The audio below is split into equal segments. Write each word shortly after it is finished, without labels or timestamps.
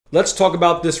let's talk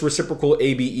about this reciprocal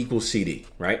AB equals CD,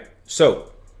 right?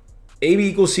 So AB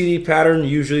equals CD pattern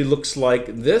usually looks like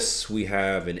this. We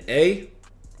have an A,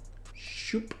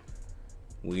 shoop.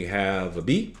 We have a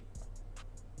B.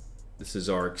 This is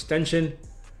our extension.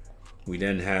 We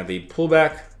then have a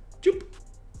pullback, choop,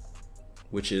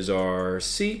 which is our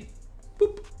C,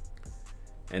 boop.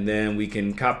 And then we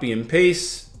can copy and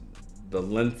paste the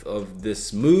length of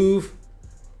this move,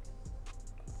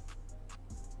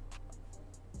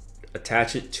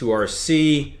 attach it to our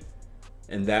C,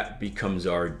 and that becomes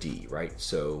our D, right?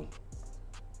 So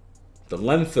the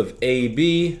length of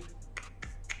AB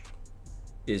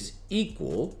is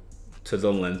equal to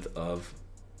the length of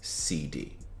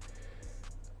CD.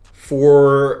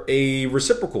 For a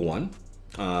reciprocal one,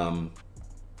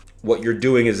 what you're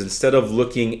doing is instead of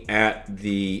looking at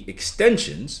the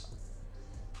extensions,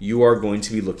 you are going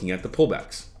to be looking at the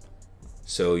pullbacks.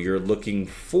 So you're looking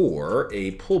for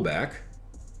a pullback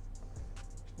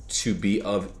to be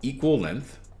of equal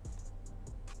length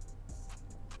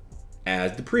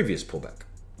as the previous pullback.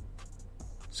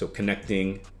 So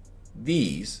connecting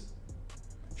these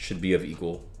should be of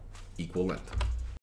equal length.